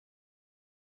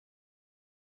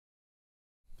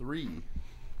3,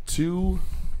 2,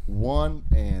 1,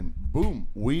 and boom.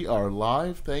 We are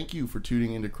live. Thank you for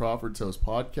tuning into Crawfords House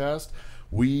podcast.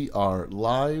 We are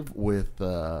live with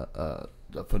a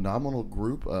phenomenal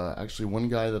group. Actually, one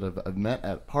guy that I've met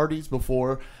at parties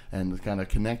before and kind of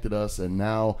connected us, and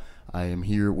now I am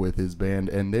here with his band,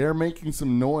 and they're making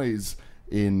some noise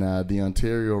in the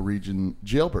Ontario region.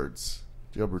 Jailbirds.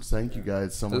 Jailbirds, thank you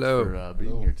guys so much for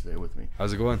being here today with me.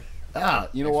 How's it going? You know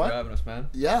Thanks what? for having us, man.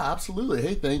 Yeah, absolutely.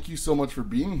 Hey, thank you so much for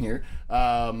being here.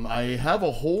 I have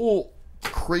a whole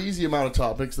crazy amount of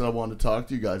topics that I want to talk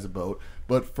to you guys about.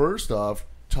 But first off,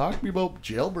 talk to me about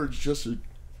Jailbirds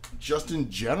just in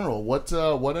general. What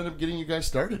ended up getting you guys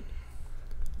started?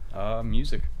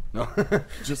 Music. No.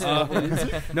 Just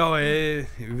music? No, it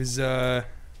was, where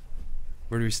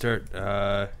do we start?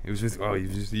 It was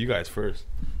with you guys first.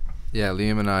 Yeah,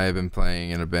 Liam and I have been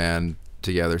playing in a band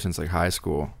together since like high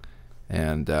school,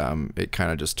 and it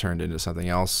kind of just turned into something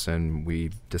else, and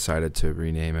we decided to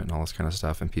rename it and all this kind of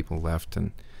stuff, and people left,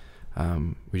 and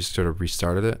we just sort of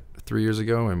restarted it 3 years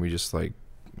ago, and we just like,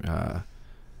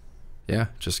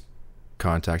 just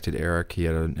contacted Eric. He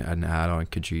had an ad on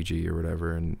Kijiji or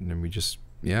whatever, and then we just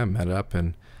met up,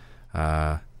 and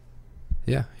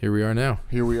here we are now.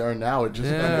 Here we are now. It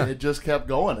just kept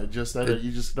going. You just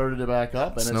started it back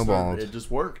up, and snowballed. It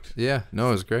just worked. Yeah, no,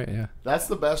 it was great. Yeah, that's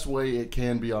the best way it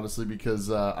can be, honestly, because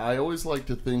I always like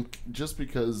to think just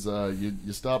because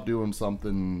you stop doing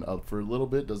something for a little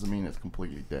bit doesn't mean it's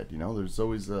completely dead. You know, there's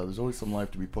always some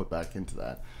life to be put back into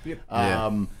that.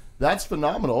 Yep. That's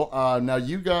phenomenal. Now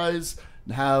you guys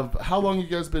how long you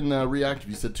guys been reactive?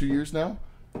 You said 2 years now.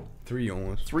 3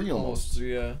 almost. 3 almost.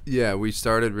 Yeah, we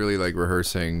started really like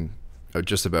rehearsing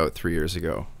just about 3 years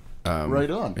ago. Right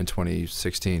on. In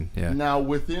 2016, yeah. Now,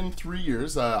 within 3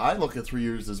 years, I look at 3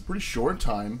 years as a pretty short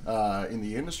time in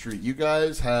the industry. You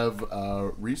guys have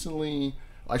recently,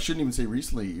 I shouldn't even say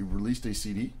recently, you released a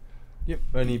CD. Yep,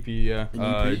 an EP, yeah. An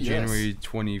EP, January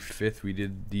 25th, we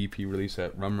did the EP release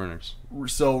at Rum Runners.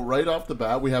 So right off the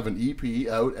bat, we have an EP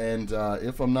out, and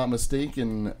if I'm not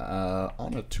mistaken,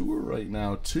 on a tour right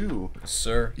now too.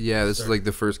 Sir. Yeah, this is like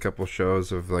the first couple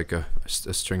shows of like a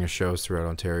string of shows throughout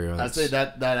Ontario. I'd say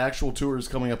that actual tour is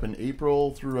coming up in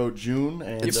April throughout June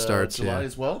and it starts, July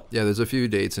as well. Yeah, there's a few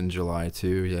dates in July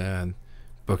too. Yeah. And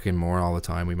booking more all the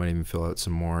time. We might even fill out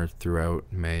some more throughout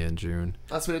May and June.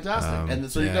 That's fantastic.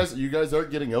 And so you guys are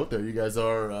getting out there. You guys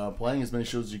are playing as many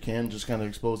shows as you can, just kind of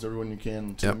expose everyone you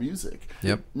can to music.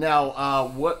 Yep. Now,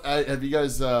 what have you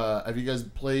guys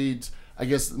played? I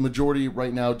guess the majority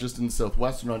right now just in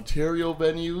southwestern Ontario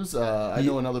venues. I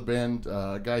know another band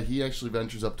guy. He actually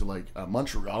ventures up to like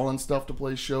Montreal and stuff to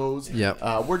play shows. Yep.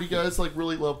 Where do you guys like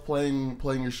really love playing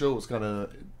your shows? Kind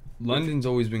of. London's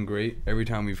always been great. Every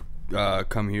time we've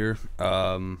come here,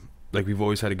 like we've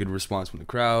always had a good response from the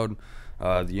crowd,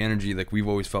 the energy, like we've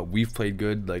always felt we've played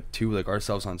good, like too, like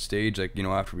ourselves on stage, like, you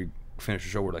know, after we finish the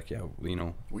show we're like,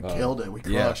 we killed it, we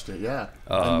crushed it,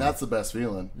 and that's the best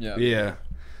feeling.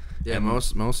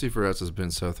 Mostly for us has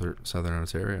been southern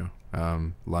Ontario.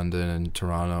 London and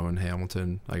Toronto and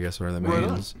Hamilton, I guess, are the main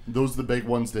ones. Those are the big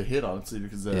ones to hit, honestly,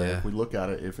 because if we look at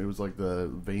it, if it was like the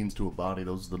veins to a body,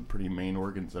 those are the pretty main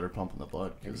organs that are pumping the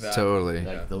blood. Exactly. Totally.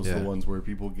 Those are the ones where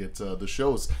people get the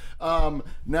shows.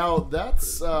 Now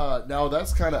that's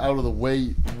kind of out of the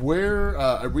way. Where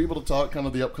are we able to talk kind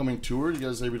of the upcoming tour? You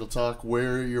guys able to talk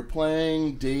where you're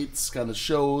playing, dates, kind of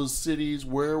shows, cities,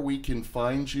 where we can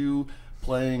find you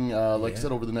playing, I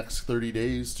said, over the next 30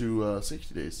 days to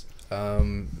 60 days?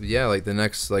 Like the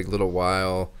next like little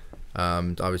while.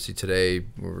 Obviously today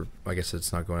I guess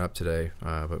it's not going up today,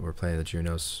 but we're playing the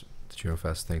JUNO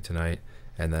Fest thing tonight,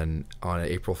 and then on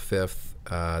April 5th,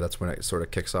 that's when it sort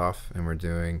of kicks off, and we're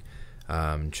doing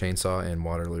Chainsaw in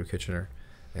Waterloo, Kitchener,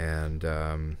 and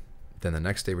then the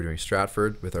next day we're doing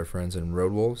Stratford with our friends in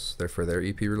Road Wolves. They're for their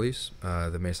EP release,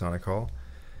 the Masonic Hall.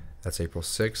 That's April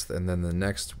 6th, and then the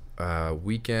next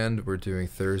weekend we're doing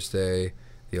Thursday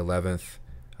the 11th.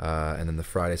 And then the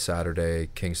Friday, Saturday,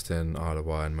 Kingston,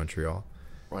 Ottawa, and Montreal.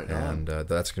 Right. And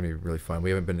that's going to be really fun. We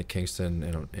haven't been to Kingston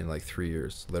in like 3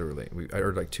 years, literally.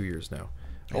 Or like 2 years now.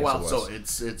 Oh, wow. So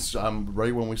it's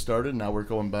right when we started. Now we're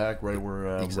going back right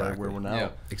where we're now. Yeah,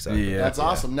 exactly. That's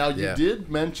awesome. Now, you did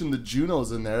mention the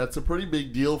JUNOs in there. That's a pretty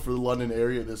big deal for the London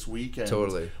area this weekend.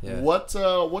 Totally. Yeah. What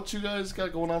you guys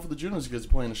got going on for the JUNOs? You guys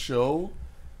playing a show?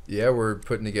 Yeah, we're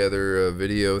putting together a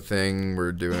video thing.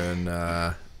 We're doing...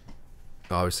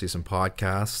 obviously some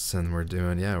podcasts, and we're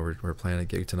doing we're playing a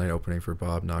gig tonight opening for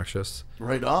Bob Noxious.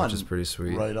 Right on. Which is pretty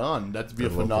sweet. Right on. That'd be a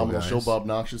phenomenal show. Bob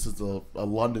Noxious is a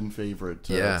London favorite.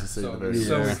 To say the very least.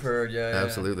 So we've heard,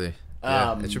 Absolutely.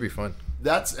 Yeah, it should be fun.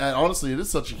 That's honestly, it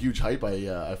is such a huge hype.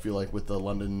 I feel like with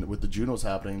the Junos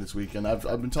happening this weekend. I've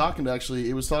been talking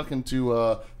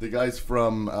to the guys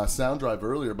from Sound Drive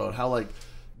earlier about how like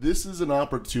this is an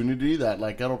opportunity that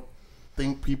like I don't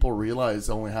think people realize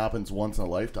only happens once in a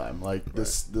lifetime. Like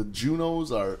the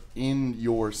Junos are in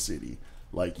your city.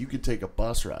 Like you could take a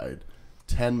bus ride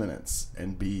 10 minutes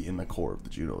and be in the core of the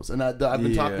Junos. And I've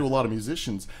been talking to a lot of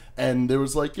musicians, and there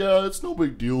was like, yeah, it's no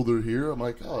big deal they're here. I'm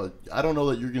like, oh, I don't know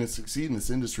that you're going to succeed in this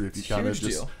industry if you kind of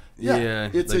just... Deal. Yeah,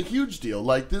 it's like, a huge deal.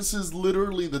 Like, this is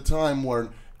literally the time where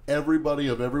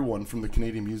everyone from the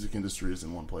Canadian music industry is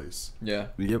in one place. Yeah.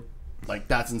 Yep. Like,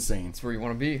 that's insane. That's where you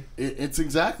want to be. It's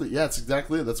exactly it.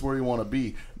 That's where you want to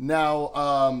be.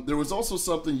 Now, there was also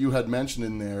something you had mentioned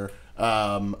in there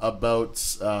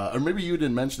about, or maybe you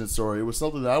didn't mention it, sorry. It was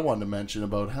something that I wanted to mention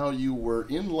about how you were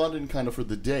in London kind of for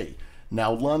the day.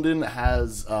 Now, London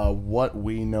has what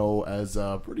we know as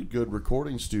pretty good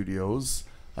recording studios.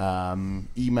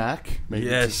 EMAC,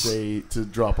 maybe to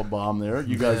drop a bomb there.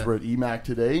 You guys were at EMAC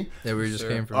today. Yeah, we just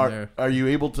came from there. Are you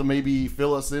able to maybe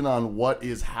fill us in on what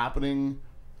is happening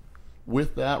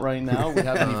with that right now? We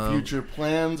have any future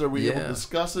plans? Are we able to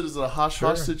discuss it? Is it a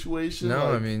hush-hush situation?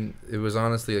 No, I mean, it was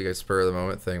honestly like a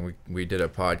spur-of-the-moment thing. We did a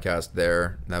podcast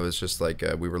there, and that was just like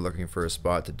we were looking for a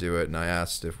spot to do it, and I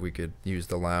asked if we could use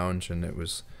the lounge, and it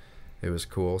was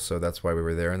cool, so that's why we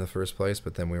were there in the first place.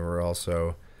 But then we were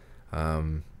also...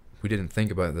 we didn't think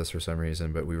about this for some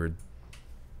reason, but we were,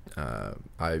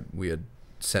 we had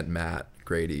sent Matt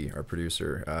Grady, our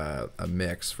producer, a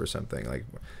mix for something like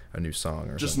a new song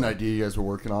or just something. An idea you guys were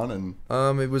working on,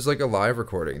 and it was like a live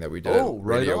recording that we did at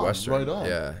Radio Western. Right on.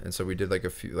 Yeah, and so we did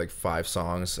like 5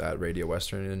 songs at Radio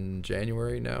Western in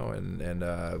January now, and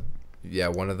yeah,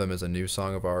 one of them is a new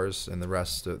song of ours, and the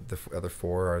rest, the other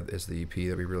 4 is the EP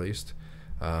that we released.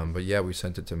 But yeah, we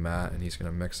sent it to Matt, and he's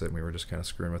gonna mix it. And we were just kind of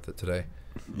screwing with it today.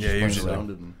 Yeah, he's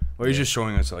just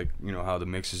showing us like how the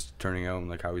mix is turning out and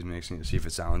like how he's mixing it to see if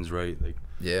it sounds right. Like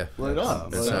right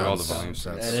on. All the volumes,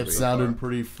 and it's sounding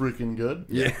pretty freaking good.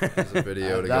 Yeah, there's a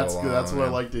video to that's go good. along, That's what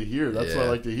I like to hear. That's what I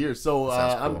like to hear. So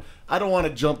cool. I don't want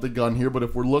to jump the gun here, but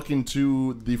if we're looking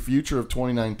to the future of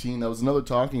 2019, that was another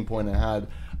talking point I had.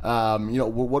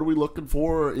 What are we looking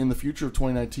for in the future of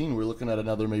 2019? We're looking at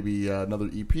another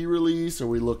EP release. Are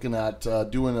we looking at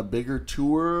doing a bigger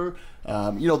tour?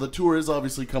 The tour is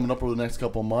obviously coming up over the next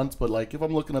couple of months, but like if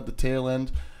I'm looking at the tail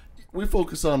end, we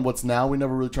focus on what's now. We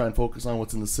never really try and focus on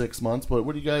what's in the 6 months. But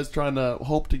what are you guys trying to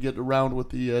hope to get around with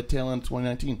the tail end of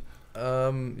 2019?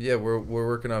 Yeah, we're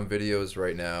working on videos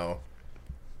right now.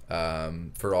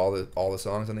 For all the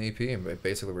songs on the EP, and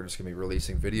basically we're just gonna be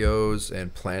releasing videos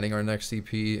and planning our next EP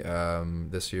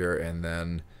this year, and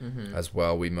then as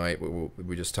well we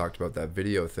just talked about that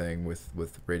video thing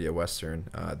with Radio Western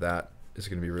that is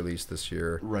gonna be released this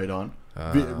year. Right on.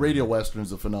 Radio Western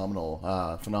is a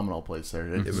phenomenal place there.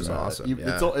 It was awesome.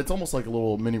 It's almost like a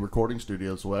little mini recording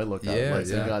studio. Is the way I look at it. Like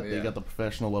they got the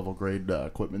professional level grade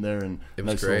equipment there and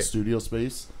nice little studio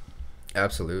space.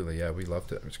 Absolutely, yeah, we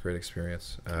loved it. It was a great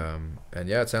experience, and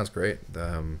yeah, it sounds great.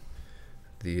 The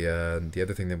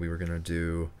other thing that we were gonna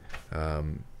do,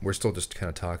 we're still just kind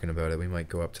of talking about it. We might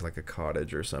go up to like a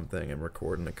cottage or something and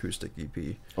record an acoustic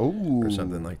EP, or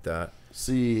something like that.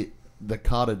 See, the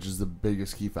cottage is the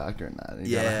biggest key factor in that.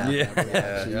 You gotta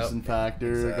have the season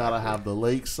factor. Exactly. Gotta have the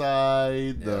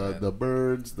lakeside, the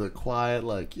birds, the quiet.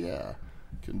 Like,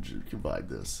 can vibe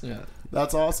this. Yeah.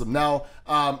 That's awesome. Now,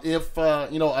 if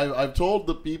I've told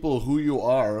the people who you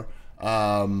are,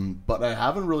 but I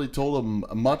haven't really told them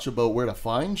much about where to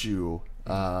find you.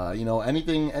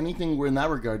 Anything in that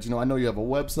regards. I know you have a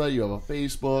website, you have a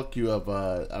Facebook, you have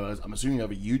I'm assuming you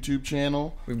have a YouTube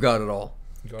channel. We've got it all.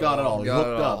 Got it all. You're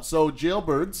hooked up. So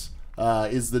Jailbirds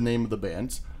is the name of the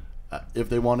band. If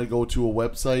they want to go to a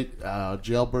website,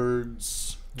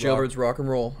 Jailbirds Rock and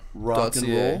Roll.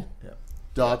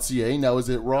 .ca. Now, is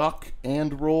it rock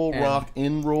and roll, rock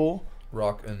in roll?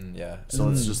 Rock and So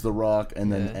it's just the rock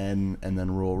and then N and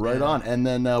then roll. Right on. And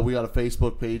then we got a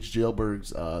Facebook page, Jailbirds,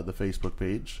 the Facebook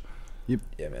page. Yep.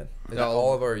 Yeah, man.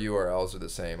 All of our URLs are the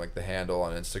same, like the handle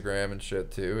on Instagram and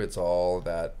shit too. It's all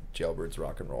that Jailbirds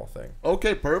Rock and Roll thing.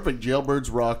 Okay, perfect. Jailbirds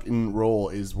Rock and Roll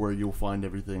is where you'll find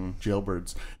everything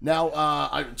Jailbirds. Now,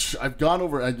 I've gone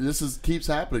over, and keeps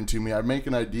happening to me. I make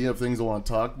an idea of things I want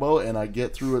to talk about, and I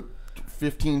get through it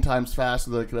 15 times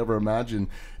faster than I could ever imagine.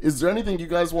 Is there anything you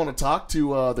guys want to talk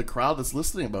to the crowd that's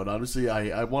listening about? Obviously,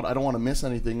 I don't want to miss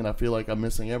anything, and I feel like I'm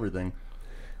missing everything.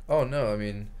 Oh no, I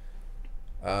mean,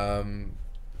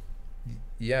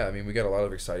 we got a lot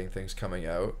of exciting things coming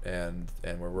out, and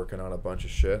we're working on a bunch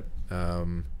of shit.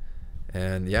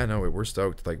 And yeah, no, we're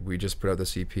stoked. Like, we just put out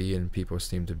this EP and people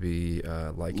seem to be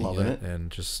liking Loving it, and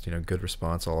just, you know, good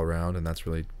response all around, and that's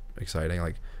really exciting.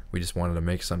 Like, we just wanted to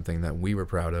make something that we were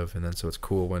proud of, and then so it's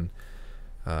cool when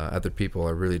other people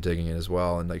are really digging it as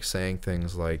well, and like saying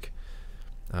things like,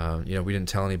 you know, we didn't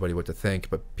tell anybody what to think,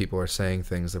 but people are saying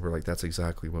things that were like, that's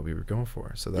exactly what we were going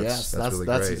for. So that's really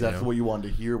that's great, exactly you know? what you wanted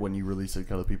to hear when you release it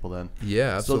to other people. Then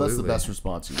Yeah, absolutely. So that's the best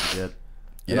response you can get.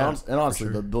 Yeah, and honestly,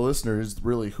 for sure. the listener is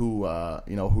really who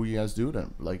you know, who you guys do it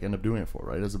and like end up doing it for,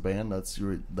 right? As a band, that's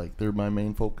your, like, they're my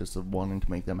main focus of wanting to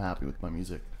make them happy with my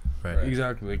music. Right.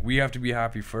 Exactly. Like, we have to be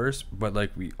happy first, but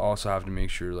like we also have to make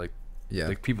sure like Yeah.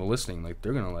 like people listening, like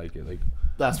they're gonna like it. Like,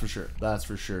 That's for sure. That's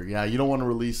for sure. Yeah, you don't want to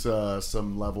release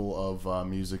some level of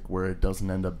music where it doesn't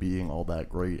end up being all that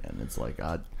great, and it's like,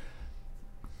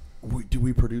 did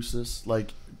we produce this?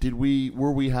 Like,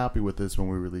 were we happy with this when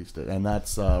we released it? And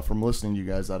that's from listening to you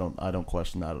guys. I don't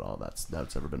question that at all.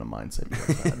 That's ever been a mindset you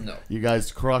guys had. No. You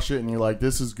guys crush it, and you're like,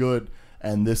 this is good,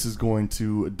 and this is going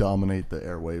to dominate the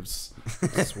airwaves.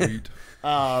 Sweet.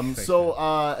 So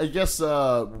I guess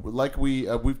like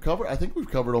we've covered. I think we've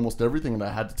covered almost everything that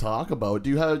I had to talk about. Do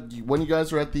you have, when you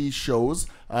guys are at these shows?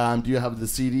 Do you have the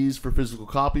CDs for physical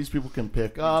copies people can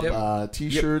pick up? Yep.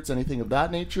 T-shirts, anything of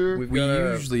that nature? We've we got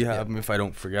a- usually have them if I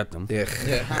don't forget them. Yeah.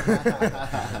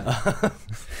 Yeah.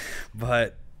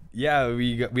 But yeah,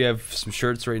 we have some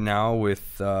shirts right now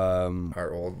with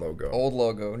Our old logo. Old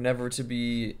logo, never to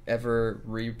be ever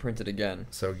reprinted again.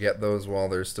 So get those while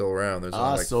they're still around. There's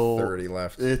only like so 30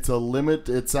 left. It's a limit.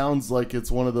 It sounds like it's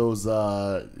one of those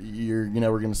you're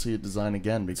never going to see it design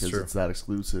again because true. it's that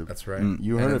exclusive. That's right.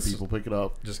 You And heard it, it's- people. Pick it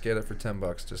up. Just get it for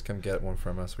 $10. Just come get one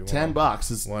from us. We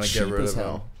 $10 is want to cheap get rid as of them.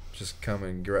 hell. Just come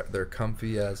and they're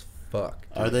comfy as fuck.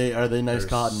 Are they nice They're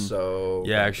cotton? So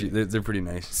yeah, comfy. actually they're pretty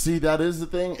nice. See, that is the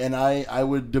thing, and I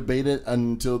would debate it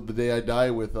until the day I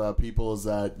die with people, is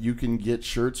that you can get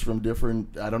shirts from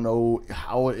different, I don't know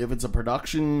how, if it's a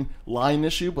production line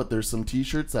issue, but there's some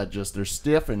T-shirts that just, they're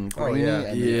stiff and Oh, grainy, yeah.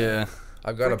 and they Yeah.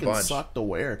 I've got a freaking bunch. suck to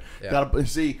wear. Yeah.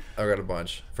 See, I've got a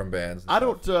bunch from bands. and I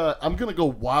stuff. don't. I'm gonna go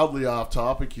wildly off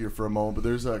topic here for a moment, but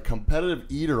there's a competitive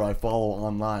eater I follow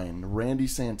online, Randy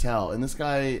Santel, and this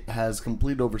guy has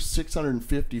completed over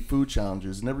 650 food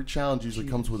challenges, and every challenge usually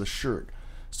comes with a shirt.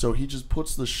 So he just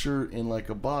puts the shirt in like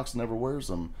a box, never wears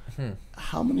them.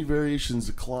 How many variations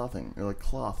of clothing or like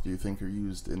cloth do you think are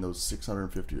used in those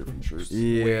 650 different shirts?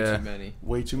 Yeah. Way too many.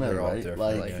 Way too many, They're all right? different,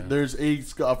 Like yeah. there's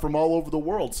eggs from all over the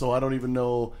world, so I don't even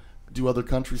know. Do other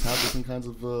countries have different kinds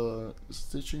of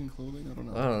stitching, clothing? I don't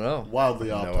know. I don't know.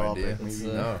 Wildly off No topic. idea. Maybe,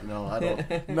 It's, no, I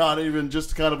don't. Not even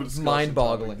just kind of a discussion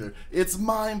mind-boggling. topic there. It's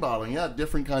mind-boggling. Yeah,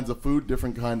 different kinds of food,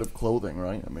 different kind of clothing.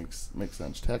 Right? It makes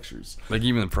sense. Textures. Like,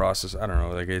 even the process, I don't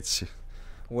know. Like, it's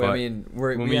Well, I But mean,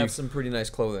 when we we- have some pretty nice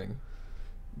clothing,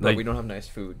 but Like- we don't have nice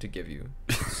food to give you.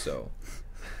 So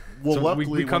Well, So we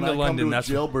luckily, come when to I London, come to a that's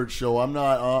Jailbird show, I'm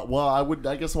not. Well,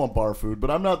 I guess I want bar food, but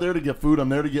I'm not there to get food. I'm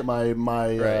there to get my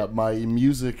Right. my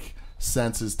music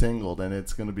senses tingled, and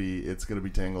it's gonna be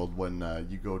tingled when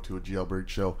you go to a Jailbird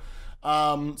show.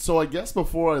 So I guess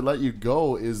before I let you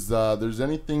go, is there's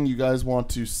anything you guys want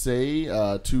to say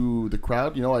to the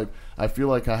crowd? You know, I feel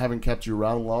like I haven't kept you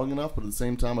around long enough, but at the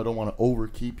same time, I don't want to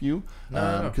overkeep you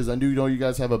No. because I do know you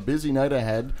guys have a busy night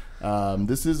ahead.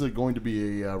 This is going to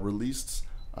be a released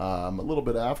a little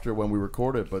bit after when we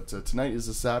record it, but tonight is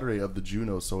the Saturday of the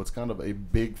JUNO, so it's kind of a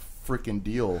big freaking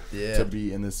deal Yeah. to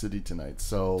be in the city tonight.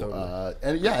 So, Totally.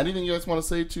 and yeah, anything you guys want to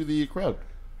say to the crowd?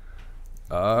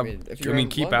 mean, if you're in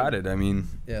keep London- at it. I mean,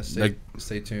 Yeah, like,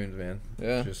 stay tuned, man.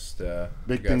 Yeah. Just Big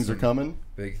we got things are some coming.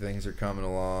 Big things are coming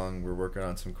along. We're working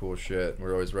on some cool shit.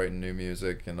 We're always writing new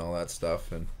music and all that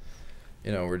stuff, and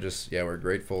you know, we're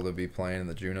grateful to be playing in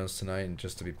the Junos tonight and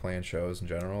just to be playing shows in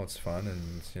general. It's fun,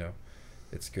 and you know,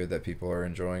 it's good that people are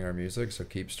enjoying our music. So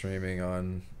keep streaming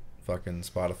on fucking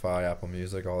Spotify, Apple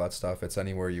Music, all that stuff. It's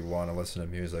anywhere you want to listen to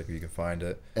music, you can find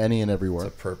it. Any and It's everywhere.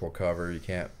 a purple cover. You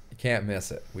can't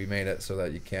miss it. We made it so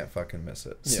that you can't fucking miss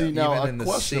it. See, now, even a in the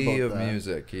question sea about of that.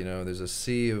 music, you know, there's a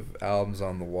sea of albums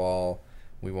on the wall.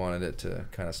 We wanted it to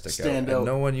kind of Stand out. out. And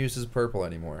no one uses purple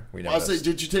anymore. We I was noticed.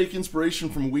 say, did you take inspiration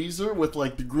from Weezer with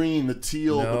like the green, the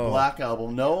teal, the No. black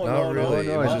album? No, Not really.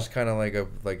 no. It was Wow. just kind of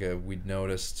like a we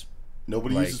noticed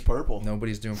Nobody like, uses purple.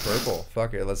 nobody's doing purple.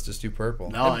 Fuck it, let's just do purple.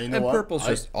 No, you know and what? purple's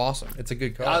just awesome. It's a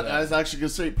good color. I was actually gonna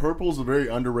say purple's a very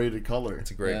underrated color.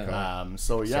 It's a great Yeah. color.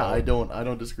 So yeah, So- I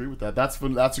don't disagree with that. That's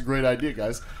a great idea,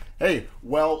 guys. Hey,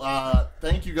 well,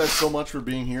 thank you guys so much for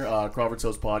being here, Crawfords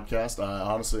House Podcast.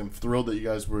 Honestly, I'm thrilled that you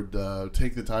guys would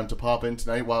take the time to pop in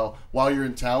tonight while you're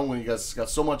in town, when you guys got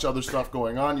so much other stuff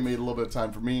going on. You made a little bit of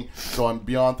time for me, so I'm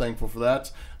beyond thankful for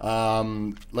that.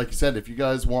 Like you said, if you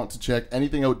guys want to check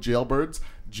anything out, Jailbirds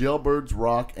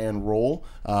Rock and Roll,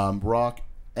 Rock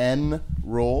and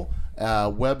Roll.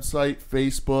 Website,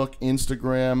 Facebook,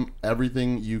 Instagram,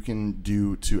 everything you can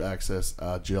do to access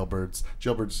Jailbirds.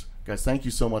 Jailbirds, guys, thank you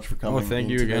so much for coming. Oh, thank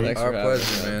you today. again. Thanks Our for having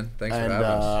pleasure, me. man. Thanks for And having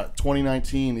us.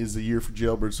 2019 is the year for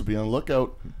Jailbirds, so be on the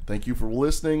lookout. Thank you for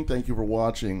listening. Thank you for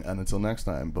watching. And until next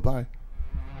time, bye-bye.